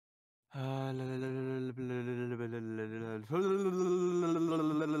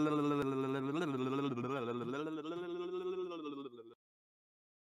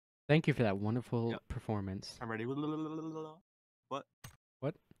Thank you for that wonderful performance. I'm ready. What?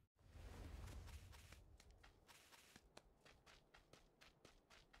 What?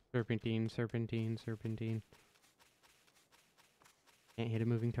 Serpentine, serpentine, serpentine. Can't hit a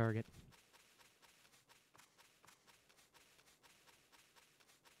moving target.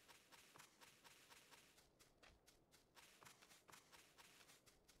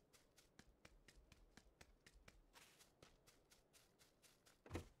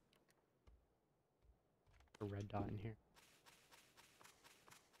 A red dot in here.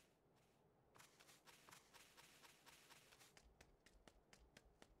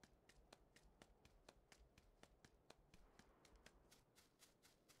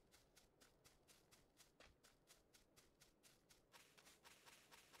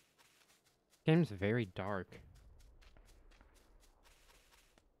 Game's very dark.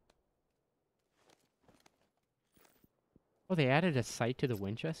 Oh, they added a sight to the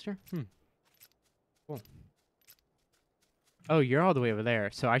Winchester? Cool. Oh, you're all the way over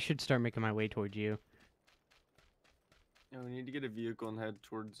there, so I should start making my way towards you. Yeah, we need to get a vehicle and head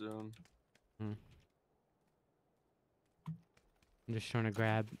towards zone. I'm just trying to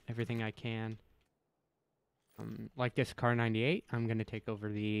grab everything I can. Like this car 98, I'm gonna take over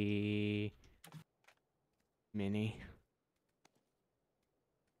the Mini.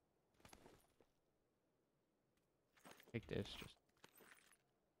 Take this, just...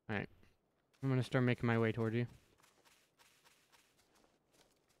 Alright. I'm gonna start making my way towards you.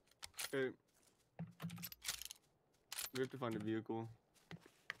 Okay. We have to find a vehicle.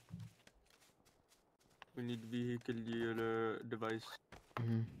 We need vehicular device.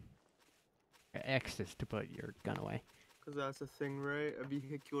 X is to put your gun away. Cause that's a thing, right? A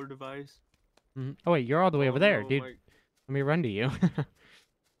vehicular device. Oh wait, you're all the way over there, no, dude. Let me run to you.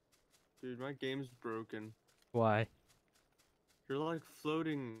 Dude, my game's broken. Why? You're like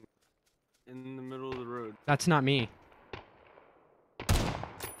floating in the middle of the road. That's not me.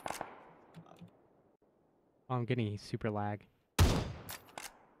 Oh, I'm getting super lag.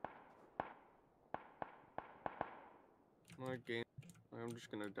 My game. I'm just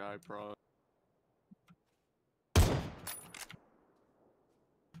gonna die, probably.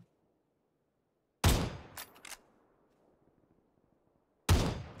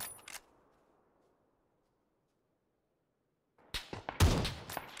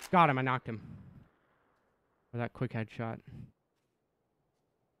 Got him, I knocked him. With that quick headshot.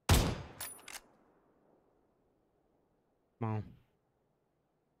 Come on.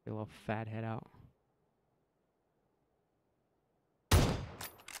 Get a little fat head out.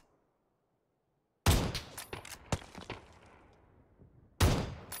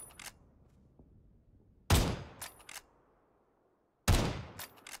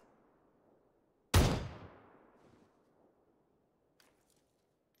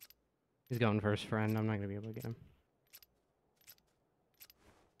 He's going first, friend. I'm not gonna be able to get him.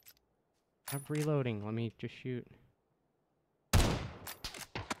 I'm reloading. Let me just shoot.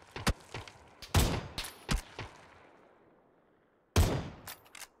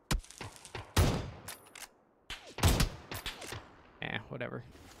 Yeah, whatever.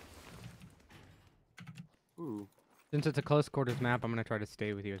 Ooh. Since it's a close quarters map, I'm gonna try to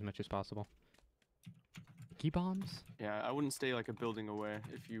stay with you as much as possible. Key bombs? Yeah, I wouldn't stay like a building away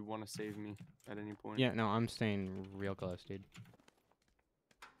if you want to save me at any point. Yeah, no, I'm staying real close, dude.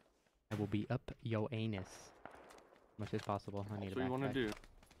 I will be up yo anus as much as possible. I need That's a what you want to backpack. do.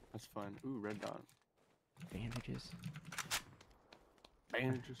 That's fine. Ooh, red dot. Bandages.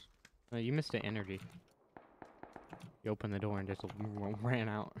 Bandages. You missed an energy. You opened the door and just ran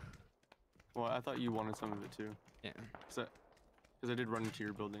out. Well, I thought you wanted some of it too. Yeah. Because I did run into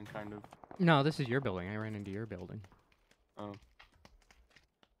your building, kind of. No, this is your building. I ran into your building. Oh.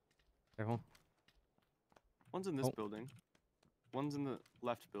 Careful. One's in this building. One's in the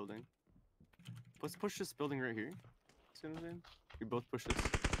left building. Let's push this building right here. See what I'm saying? We both push this.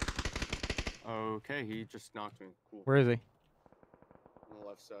 Okay, he just knocked me. Cool. Where is he? On the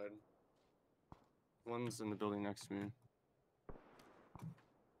left side. One's in the building next to me.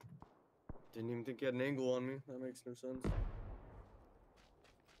 Didn't even think he had an angle on me. That makes no sense.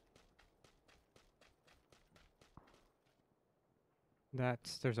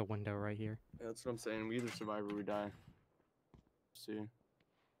 There's a window right here. Yeah, that's what I'm saying. We either survive or we die. See.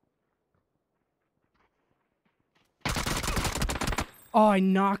 Oh, I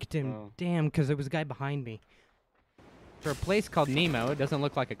knocked him. Oh. Damn, because there was a guy behind me. For a place called Nemo, it doesn't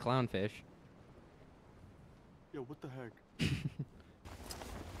look like a clownfish. Yo, what the heck?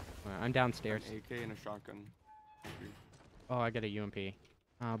 I'm downstairs. An AK and a shotgun. Oh, I got a UMP.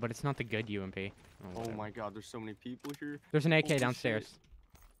 But it's not the good UMP. Oh my god, there's so many people here. There's an AK Holy downstairs. shit.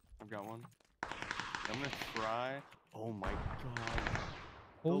 I've got one. I'm gonna try. Oh my god.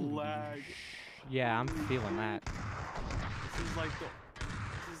 The Holy lag. Yeah, I'm feeling that. This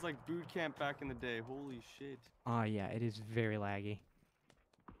is like boot camp back in the day. Holy shit. Oh yeah, it is very laggy.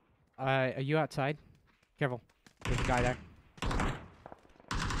 Are you outside? Careful. There's a guy there.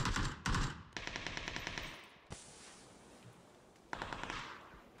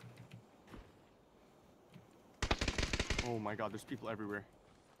 Oh my god, there's people everywhere.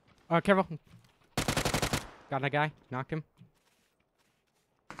 Careful. Got a guy. Knocked him.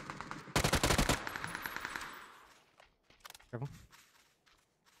 Careful.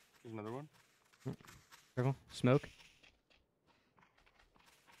 There's another one. Careful. Smoke.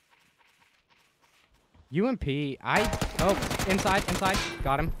 UMP. Oh, inside.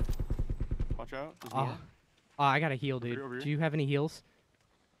 Got him. Watch out. There's Oh, more. I got a heal, dude. Over here. Do you have any heals?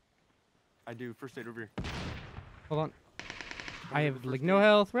 I do. First aid over here. Hold on. Over I here, have the like first no aid.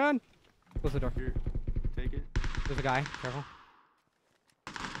 health. Run. Close the door. Here. Take it. There's a guy. Careful.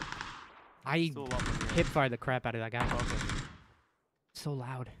 I Still a lot more here. hip fired the crap out of that guy. Oh, okay. So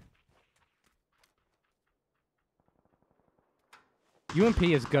loud. UMP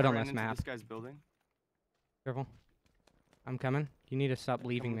is good I on ran this into map. This guy's building. Careful. I'm coming. You need to stop Yeah,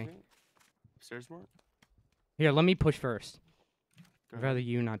 leaving come me. with Upstairs more? Here, let me push first. Go I'd ahead. rather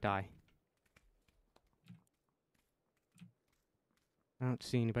you not die. I don't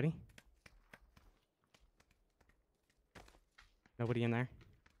see anybody. Nobody in there.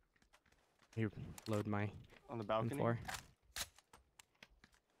 Here, load my On the balcony? M4.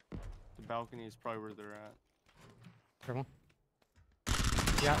 The balcony is probably where they're at. Careful.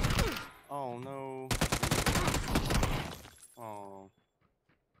 Yeah. Oh no. Oh.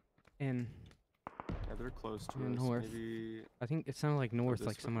 And Yeah, they're close to In us. north. Maybe. I think it sounded like north, this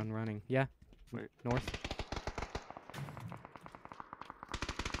like way. someone running. Yeah. Wait. North.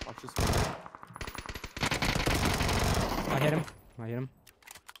 Watch this one. I hit him.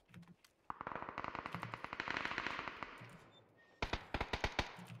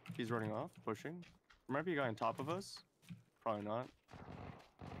 He's running off, pushing. There might be a guy on top of us. Probably not.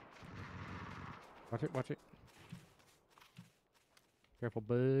 Watch it. Careful,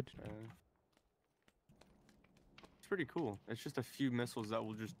 bud. Okay. It's pretty cool. It's just a few missiles that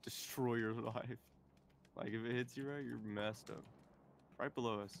will just destroy your life. Like, if it hits you right, you're messed up. Right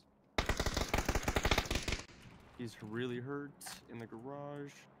below us. He's really hurt in the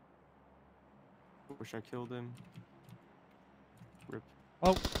garage. Wish I killed him. Rip.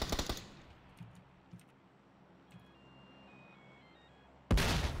 Oh.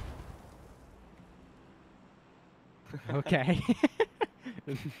 Okay.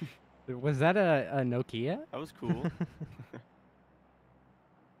 Was that a Nokia? That was cool.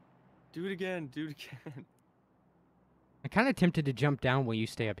 Do it again. Do it again. I'm kind of tempted to jump down while you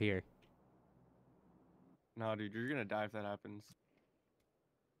stay up here. No, dude, you're gonna die if that happens.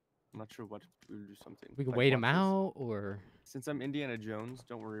 I'm not sure what. We'll do something. We could Like, wait him watch this. out, or... Since I'm Indiana Jones,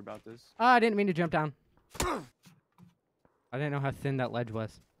 don't worry about this. I didn't mean to jump down. I didn't know how thin that ledge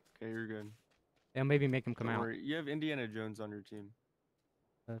was. Okay, you're good. It'll maybe make him come Don't out. worry. You have Indiana Jones on your team.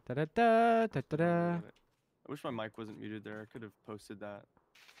 Da-da-da-da, Don't da-da-da. worry about it. I wish my mic wasn't muted there. I could have posted that.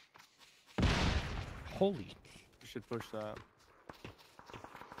 Holy... You should push that.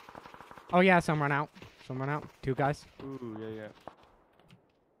 Oh yeah, some run out. Two guys. Ooh, yeah.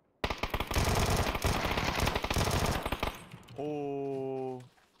 Oh,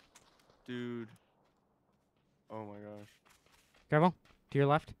 dude. Oh my gosh. Careful. To your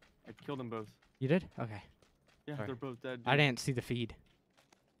left. I killed them both. You did? Okay. Yeah, Sorry. they're both dead. I dude. didn't see the feed.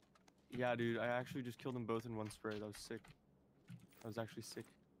 Yeah, dude. I actually just killed them both in one spray. That was sick. That was actually sick.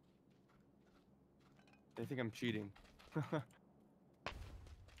 They think I'm cheating.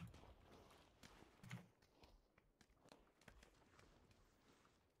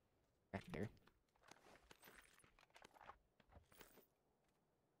 Back there.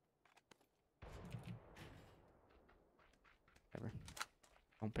 Whatever.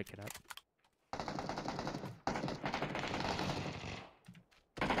 Don't pick it up.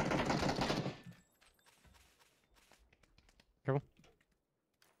 Careful.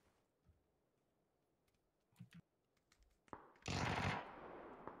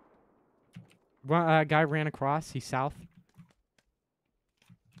 Guy ran across. He's south.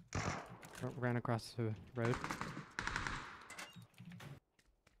 Ran across the road.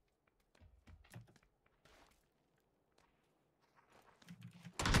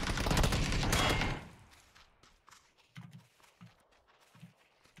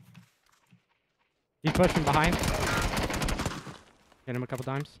 He's pushing behind. Hit him a couple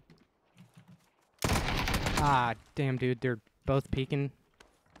times. Ah, damn, dude. They're both peeking.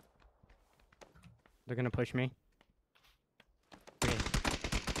 They're gonna push me. Okay.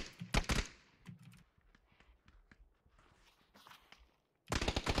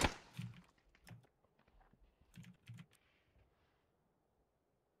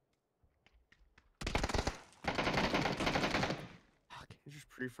 Fuck, he just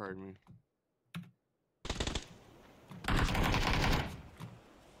pre-fired me.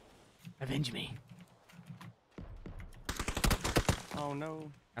 Avenge me. Oh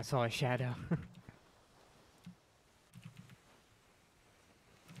no. I saw a shadow.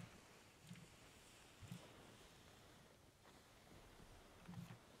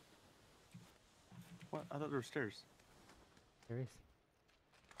 What? I thought there were stairs. There is.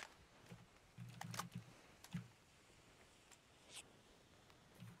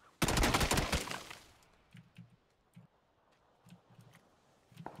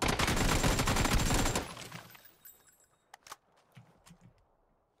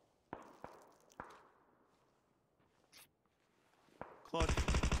 Clutch.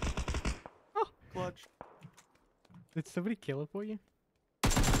 Oh. Clutch. Did somebody kill it for you?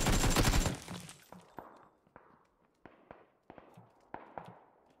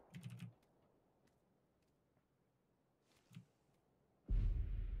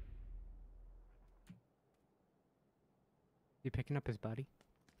 You picking up his body?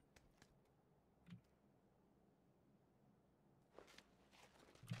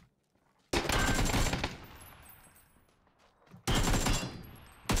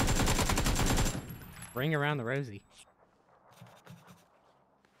 Ring around the rosy.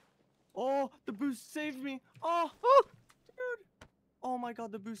 Oh, the boost saved me. Oh, dude. Oh my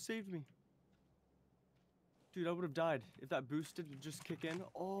god, the boost saved me. Dude, I would have died if that boost didn't just kick in.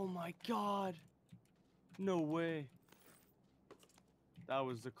 Oh my god. No way. That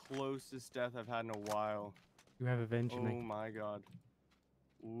was the closest death I've had in a while. You have avenged Oh me. my god.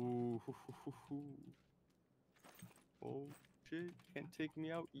 Ooh. Oh shit, can't take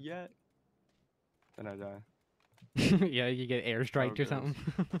me out yet. Then I die. Yeah, you get airstriked or something.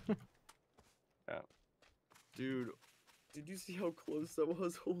 Yeah. Dude, did you see how close that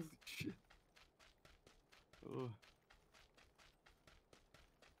was? Holy shit. Ugh.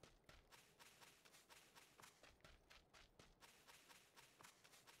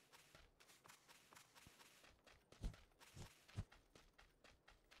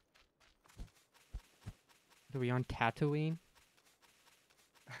 Are we on Tatooine?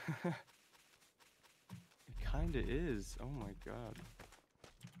 It kinda is. Oh my god.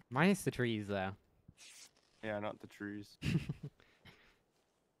 Minus the trees, though. Yeah, not the trees.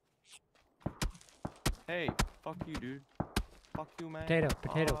 Hey, fuck you, dude. Fuck you, man. Potato,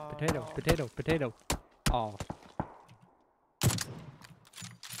 potato, potato, potato, potato. Oh.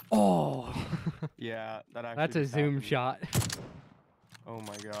 Oh. Yeah, that actually That's a just zoom happened. shot. Oh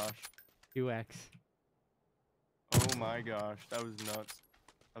my gosh. 2x. Oh my gosh. That was nuts.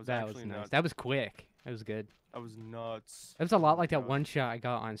 That was actually nice. nuts. That was quick. That was good. That was nuts. It was a Oh lot my like that gosh. one shot I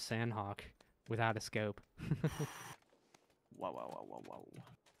got on Sandhawk without a scope. Wow.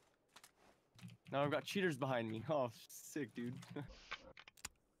 Now I've got cheaters behind me. Oh, sick, dude.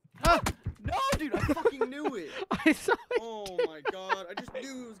 Ah! No, dude, I fucking knew it. I saw it. Oh my god, I just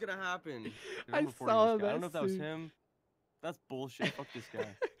knew it was gonna happen. Dude, I I'm reporting saw this guy. I don't know that if that was soon. him. That's bullshit. Fuck this guy.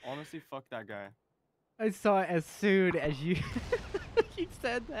 Honestly, fuck that guy. I saw it as soon as you you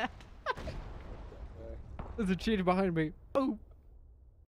said that. There's a cheater behind me. Boom.